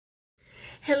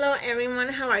Hello everyone,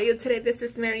 how are you today? This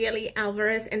is 𝒬𝓊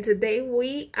Alvarez, and today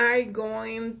we are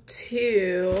going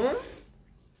to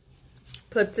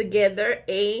put together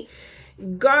a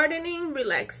gardening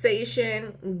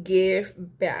relaxation gift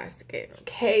basket.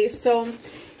 Okay, so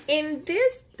in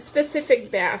this specific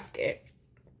basket,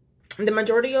 the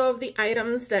majority of the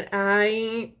items that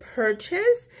I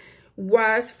purchased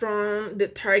was from the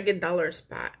Target dollar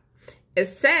spot,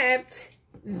 except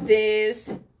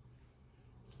this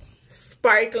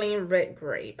sparkling red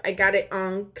grape. I got it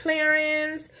on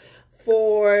clearance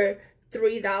for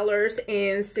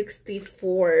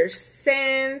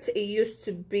 $3.64. It used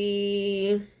to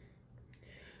be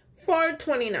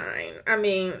 $4.29. I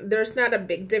mean, there's not a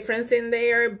big difference in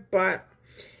there, but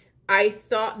I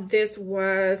thought this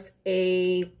was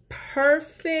a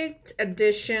perfect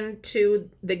addition to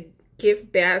the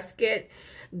gift basket,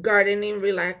 gardening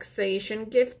relaxation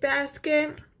gift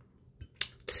basket.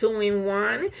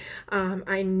 2-in-1.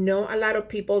 I know a lot of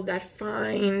people that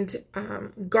find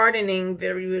gardening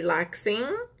very relaxing,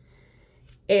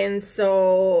 and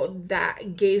so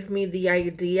that gave me the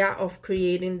idea of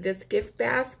creating this gift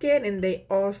basket. And they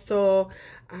also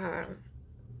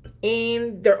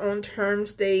in their own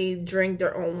terms, they drink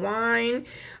their own wine.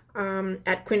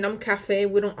 At 𝒬𝓃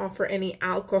we don't offer any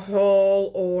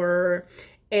alcohol or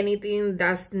anything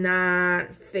that's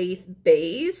not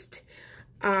faith-based.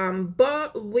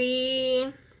 But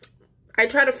I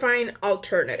try to find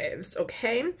alternatives,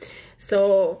 okay?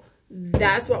 So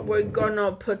that's what we're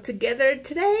gonna put together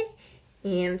today.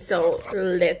 And so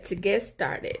let's get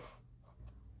started.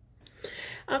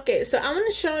 Okay, so I want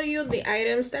to show you the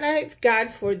items that I've got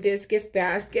for this gift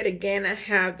basket. Again, I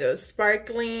have the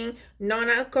sparkling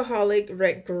non-alcoholic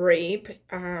red grape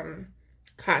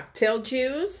cocktail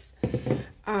juice.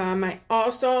 I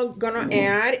also gonna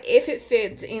add, if it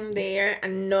fits in there,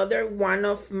 another one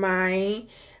of my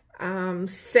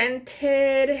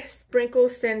sprinkle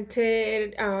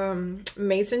scented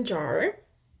mason jar.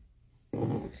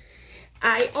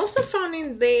 I also found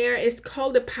in there, it's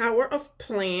called The Power of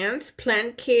Plants.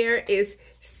 Plant care is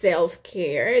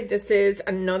self-care. This is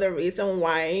another reason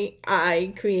why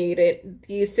I created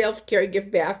the self-care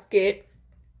gift basket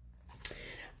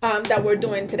that we're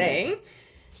doing today.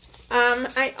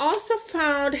 I also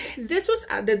found, this was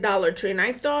at the Dollar Tree, and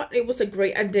I thought it was a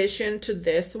great addition to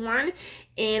this one.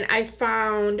 And I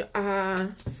found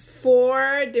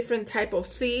 4 different type of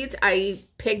seeds. I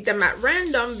picked them at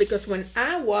random because when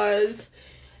I was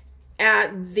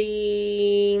at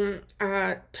the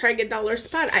Target dollar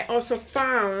spot, I also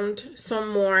found some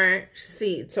more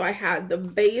seeds. So I had the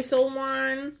basil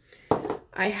one,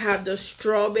 I have the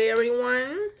strawberry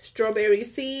one, strawberry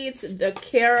seeds, the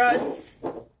carrots,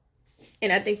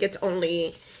 and I think it's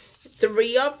only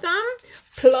 3 of them,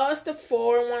 plus the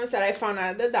 4 ones that I found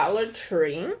at the Dollar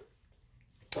Tree.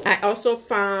 I also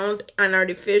found an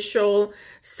artificial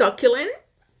succulent.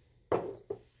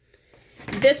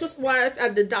 This was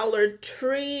at the Dollar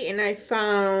Tree, and I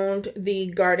found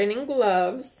the gardening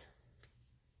gloves.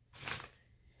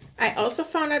 I also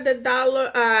found at the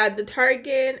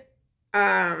Target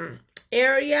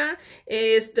area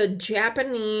is the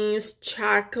Japanese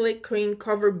chocolate cream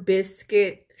covered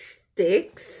biscuit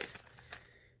sticks.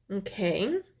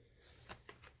 Okay.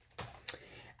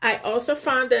 I also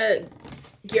found the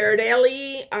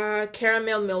𝒬𝓊ℯℯ𝓃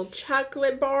caramel milk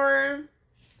chocolate bar.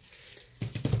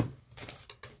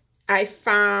 I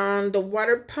found the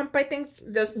water pump, I think,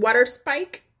 the water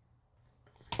spike.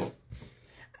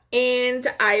 And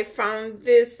I found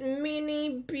this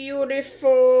mini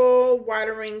beautiful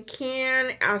watering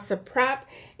can as a prop.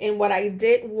 And what I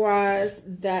did was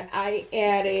that I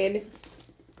added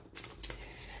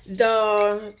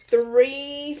the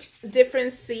 3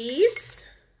 different seeds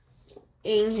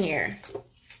in here.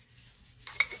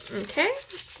 Okay,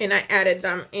 and I added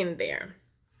them in there.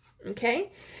 Okay,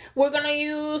 we're gonna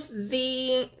use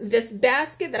this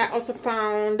basket that I also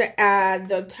found at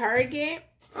the Target.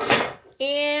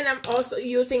 And I'm also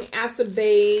using as a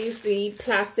base the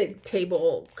plastic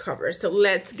table cover. So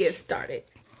let's get started.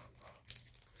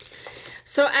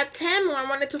 So at Temu, I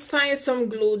wanted to find some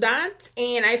glue dots,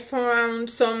 and I found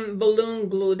some balloon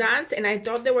glue dots, and I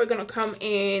thought they were gonna come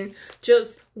in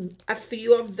just a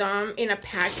few of them in a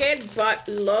packet, but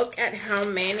look at how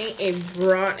many it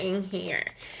brought in here.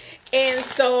 And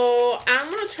so I'm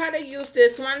gonna try to use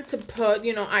this one to put,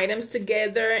 you know, items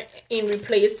together in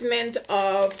replacement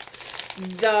of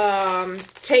the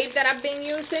tape that I've been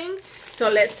using. So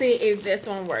let's see if this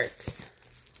one works.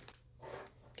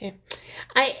 Okay,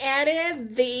 I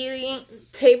added the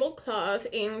tablecloth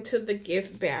into the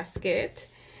gift basket.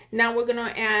 Now we're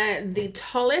gonna add the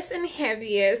tallest and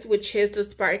heaviest, which is the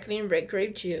sparkling red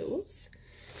grape juice.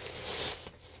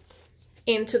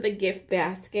 into the gift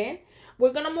basket.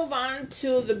 We're going to move on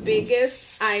to the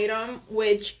biggest item,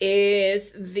 which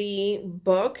is the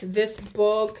book. This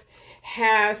book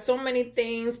has so many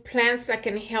things, plants that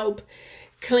can help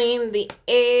clean the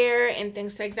air and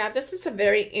things like that. This is a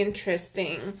very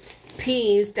interesting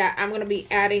piece that I'm going to be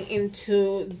adding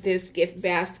into this gift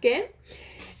basket.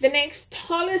 The next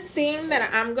tallest thing that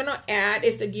I'm going to add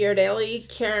is the 𝒬𝓊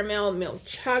caramel milk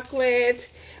chocolate.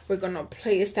 We're going to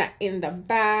place that in the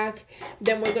back.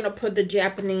 Then we're going to put the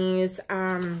Japanese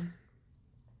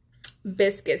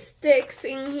biscuit sticks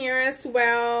in here as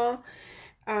well.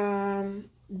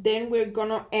 Then we're going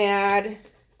to add,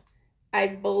 I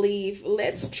believe,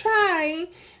 let's try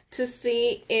to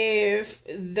see if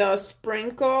the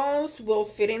sprinkles will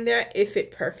fit in there. It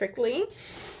fit perfectly.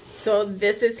 So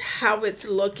this is how it's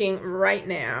looking right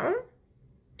now.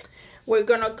 We're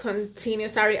going to continue.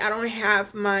 Sorry, I don't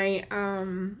have my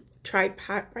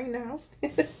tripod right now.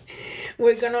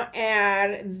 We're going to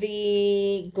add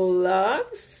the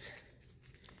gloves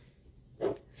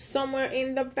somewhere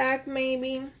in the back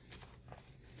maybe.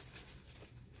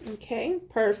 Okay,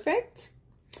 perfect.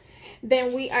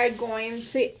 Then we are going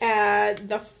to add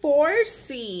the 4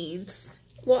 seeds.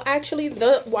 Well, actually,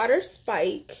 the water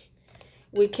spike,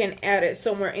 we can add it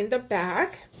somewhere in the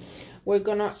back. We're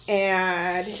gonna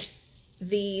add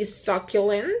the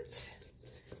succulent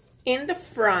in the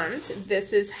front.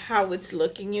 This is how it's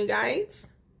looking, you guys.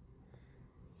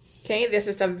 Okay, this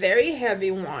is a very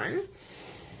heavy one.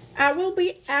 I will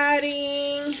be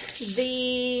adding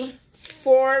the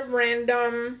 4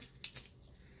 random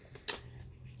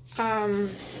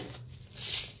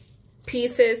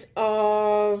pieces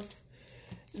of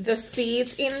the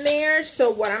seeds in there. So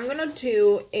what I'm gonna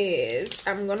do is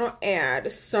I'm gonna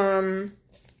add some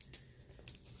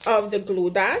of the glue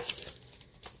dots.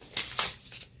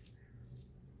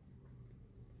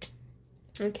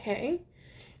 Okay,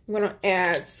 I'm gonna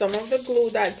add some of the glue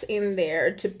dots in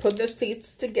there to put the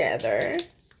seeds together.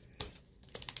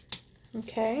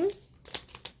 Okay,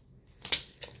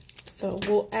 so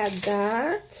we'll add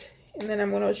that, and then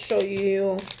I'm gonna show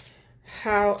you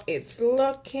how it's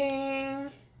looking.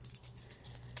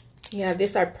 Yeah,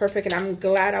 these are perfect, and I'm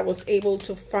glad I was able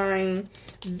to find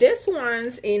this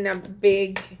one's in a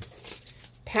big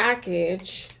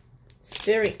package. It's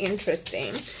very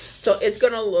interesting. So it's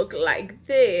gonna look like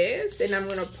this, and I'm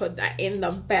gonna put that in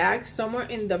the back, somewhere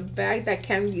in the back that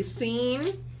can be seen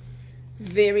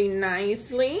very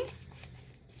nicely.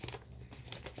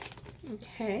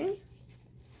 Okay,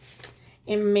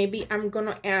 and maybe I'm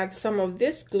gonna add some of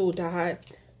this glue dot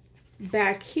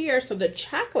back here so the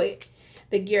chocolate,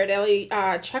 the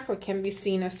𝒬𝓊 chocolate, can be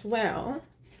seen as well.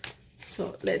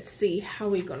 So let's see how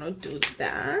we're gonna do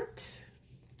that.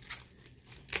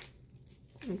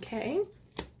 Okay,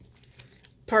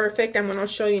 perfect. I'm gonna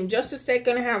show you in just a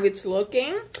second how it's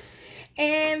looking.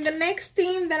 And the next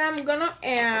thing that I'm gonna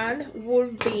add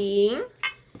will be,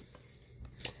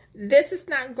 this is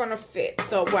not gonna fit.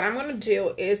 So what I'm gonna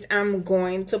do is I'm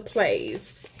going to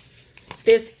place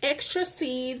this extra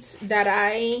seeds that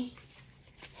I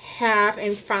have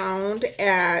and found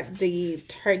at the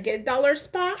Target dollar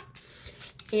spot,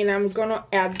 and I'm gonna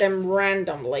add them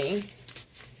randomly.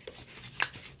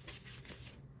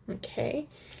 Okay,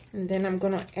 and then I'm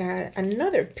gonna add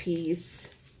another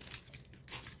piece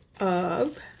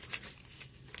of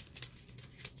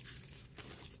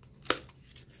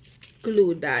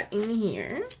glue dot in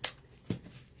here.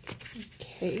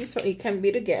 Okay, so it can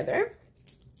be together.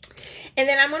 And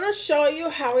then I'm going to show you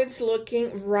how it's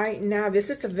looking right now. This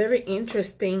is a very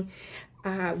interesting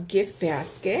gift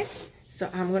basket. So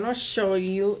I'm going to show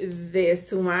you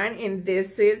this one, and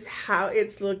this is how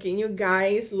it's looking. You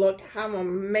guys, look how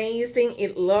amazing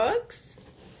it looks.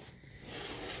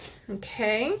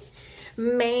 Okay,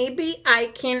 maybe I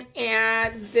can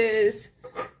add this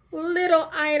little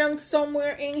item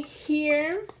somewhere in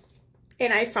here,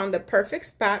 and I found the perfect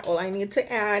spot. All I need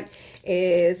to add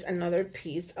is another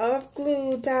piece of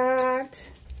glue dot.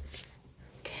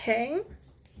 Okay,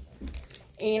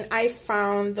 and I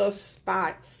found the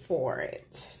spot for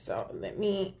it. So let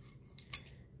me,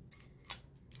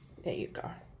 there you go.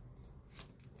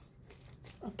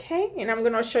 Okay, and I'm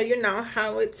gonna show you now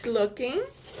how it's looking.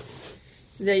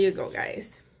 There you go,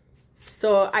 guys.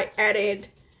 So I added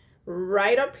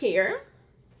right up here.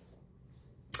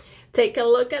 Take a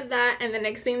look at that, and the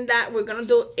next thing that we're gonna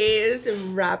do is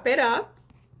wrap it up.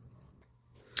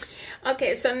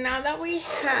 Okay, so now that we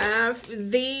have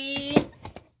the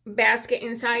basket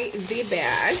inside the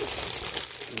bag,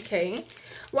 okay,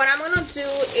 what I'm gonna do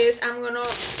is I'm gonna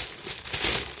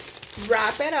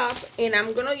wrap it up, and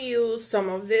I'm gonna use some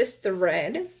of this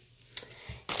thread,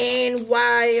 And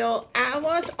while I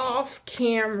was off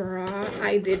camera,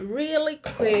 I did really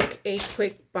quick a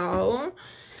quick bow,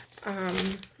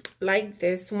 like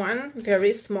this one,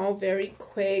 very small, very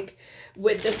quick,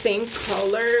 with the same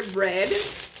color, red.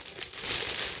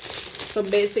 So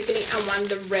basically, I want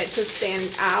the red to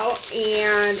stand out.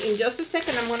 And in just a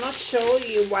second, I'm going to show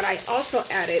you what I also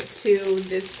added to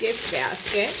this gift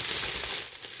basket.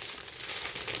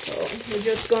 So we're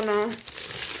just going to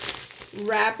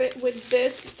wrap it with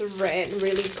this thread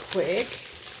really quick.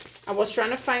 I was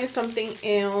trying to find something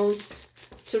else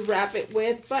to wrap it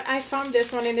with, but I found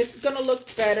this one, and it's gonna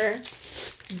look better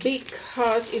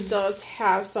because it does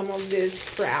have some of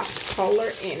this craft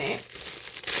color in it.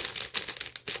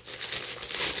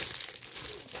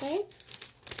 Okay,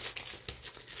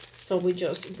 so we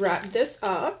just wrap this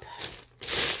up.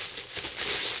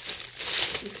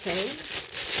 Okay,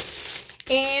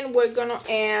 and we're gonna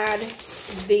add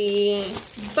the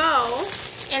bow,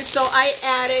 and so I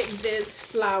added this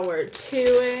flower to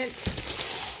it.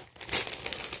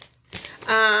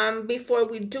 Before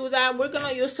we do that, we're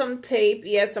gonna use some tape,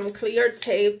 some clear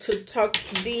tape, to tuck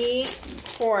the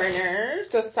corners,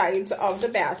 the sides of the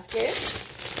basket.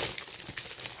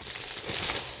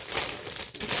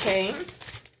 Okay,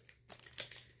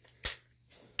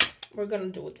 we're gonna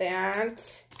do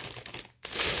that.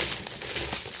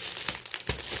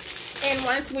 And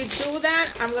once we do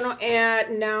that, I'm gonna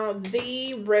add now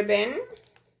the ribbon.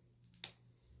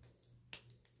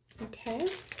 Okay,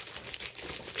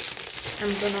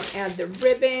 I'm gonna add the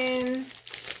ribbon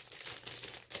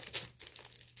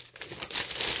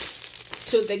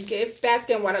to the gift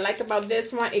basket. And what I like about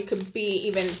this one, it could be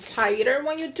even tighter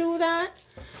when you do that.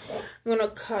 I'm gonna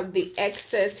cut the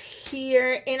excess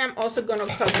here, and I'm also gonna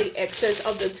cut the excess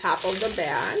of the top of the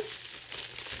bag.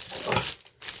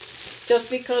 Just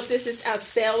because this is a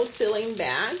self-sealing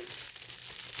bag,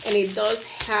 and it does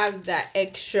have that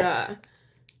extra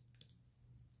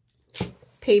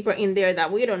paper in there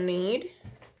that we don't need.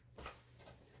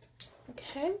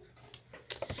 Okay,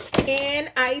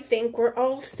 and I think we're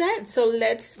all set. So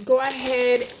let's go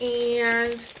ahead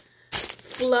and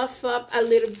fluff up a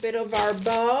little bit of our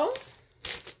bow.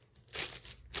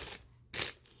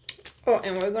 Oh,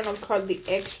 and we're gonna cut the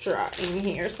extra in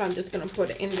here, so I'm just gonna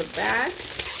put it in the back.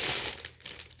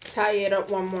 Tie it up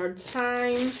one more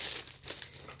time.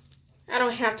 I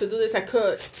don't have to do this. I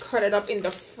could cut it up in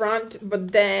the front,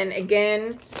 but then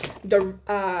again, the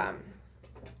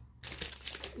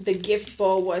gift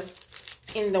bowl was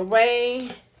in the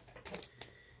way,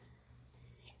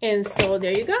 and so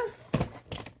there you go.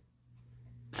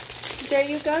 There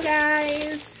you go,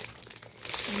 guys.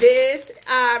 This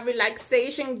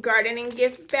relaxation gardening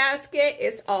gift basket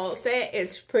is all set.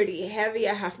 It's pretty heavy.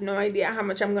 I have no idea how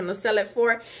much I'm gonna sell it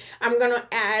for. I'm gonna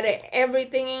add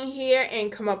everything in here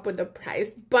and come up with a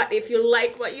price. But if you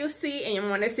like what you see and you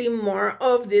want to see more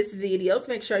of these videos,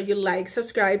 make sure you like,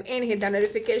 subscribe, and hit that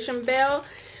notification bell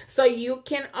so you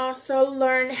can also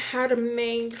learn how to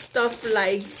make stuff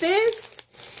like this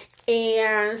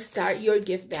and start your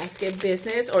gift basket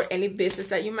business, or any business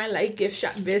that you might like, gift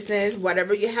shop business,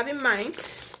 whatever you have in mind,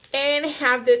 and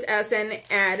have this as an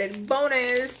added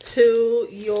bonus to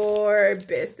your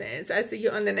business. I'll see you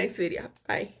on the next video.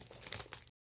 Bye.